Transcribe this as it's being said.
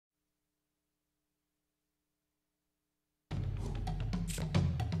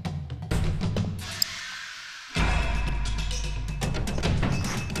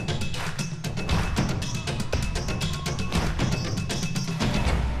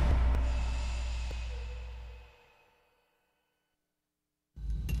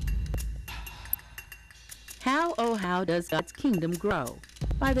How, oh how does God's kingdom grow?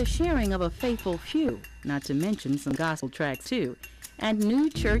 By the sharing of a faithful few, not to mention some gospel tracts too, and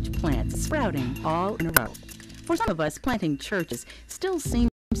new church plants sprouting all in a row. For some of us, planting churches still seems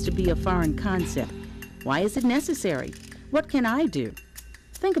to be a foreign concept. Why is it necessary? What can I do?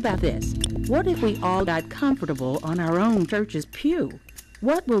 Think about this. What if we all got comfortable on our own church's pew?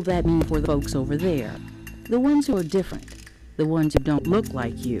 What will that mean for the folks over there? The ones who are different, the ones who don't look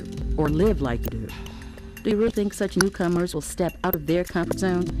like you or live like you do. Do you really think such newcomers will step out of their comfort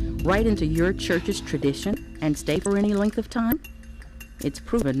zone right into your church's tradition and stay for any length of time? It's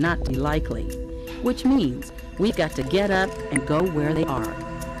proven not to be likely, which means we've got to get up and go where they are.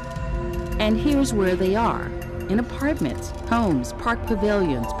 And here's where they are: in apartments, homes, park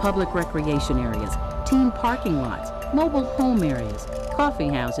pavilions, public recreation areas, teen parking lots, mobile home areas, coffee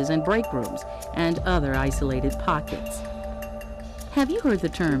houses and break rooms, and other isolated pockets. Have you heard the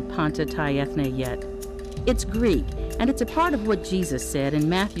term Panta Tai Ethne yet? It's Greek, and it's a part of what Jesus said in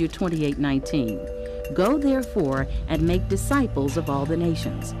Matthew 28:19. Go therefore and make disciples of all the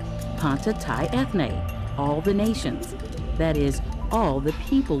nations. Panta Tai Ethne, all the nations. That is, all the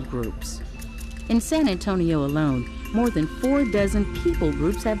people groups. In San Antonio alone, more than 4 dozen people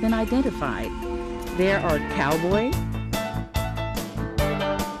groups have been identified. There are cowboy,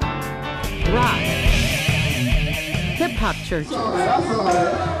 rock, hip-hop churches,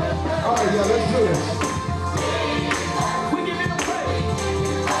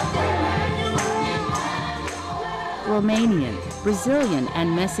 Romanian, Brazilian,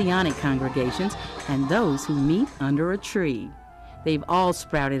 and Messianic congregations, and those who meet under a tree. They've all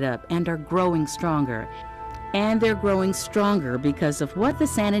sprouted up and are growing stronger. And they're growing stronger because of what the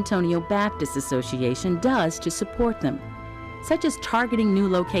San Antonio Baptist Association does to support them, such as targeting new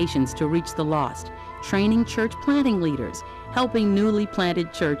locations to reach the lost, training church planting leaders, helping newly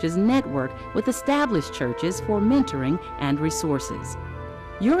planted churches network with established churches for mentoring and resources.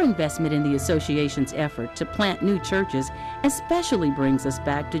 Your investment in the association's effort to plant new churches especially brings us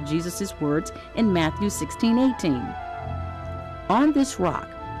back to Jesus' words in Matthew 16:18. On this rock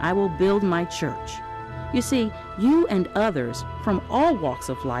I will build my church. You see, you and others from all walks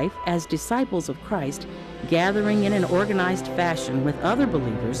of life as disciples of Christ, gathering in an organized fashion with other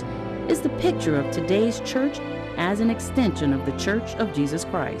believers, is the picture of today's church as an extension of the Church of Jesus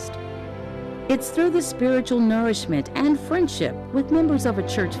Christ. It's through the spiritual nourishment and friendship with members of a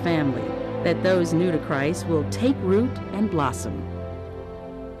church family that those new to Christ will take root and blossom.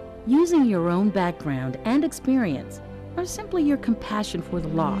 Using your own background and experience, or simply your compassion for the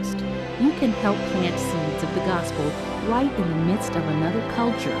lost, you can help plant seeds of the gospel right in the midst of another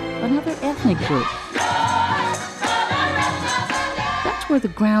culture, another ethnic group. That's where the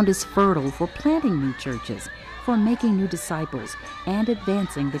ground is fertile for planting new churches, for making new disciples, and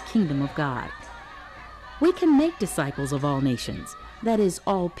advancing the kingdom of God. We can make disciples of all nations, that is,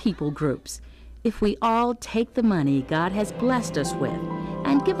 all people groups, if we all take the money God has blessed us with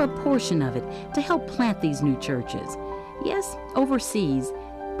and give a portion of it to help plant these new churches. Yes, overseas,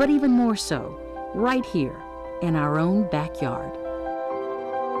 but even more so, right here in our own backyard.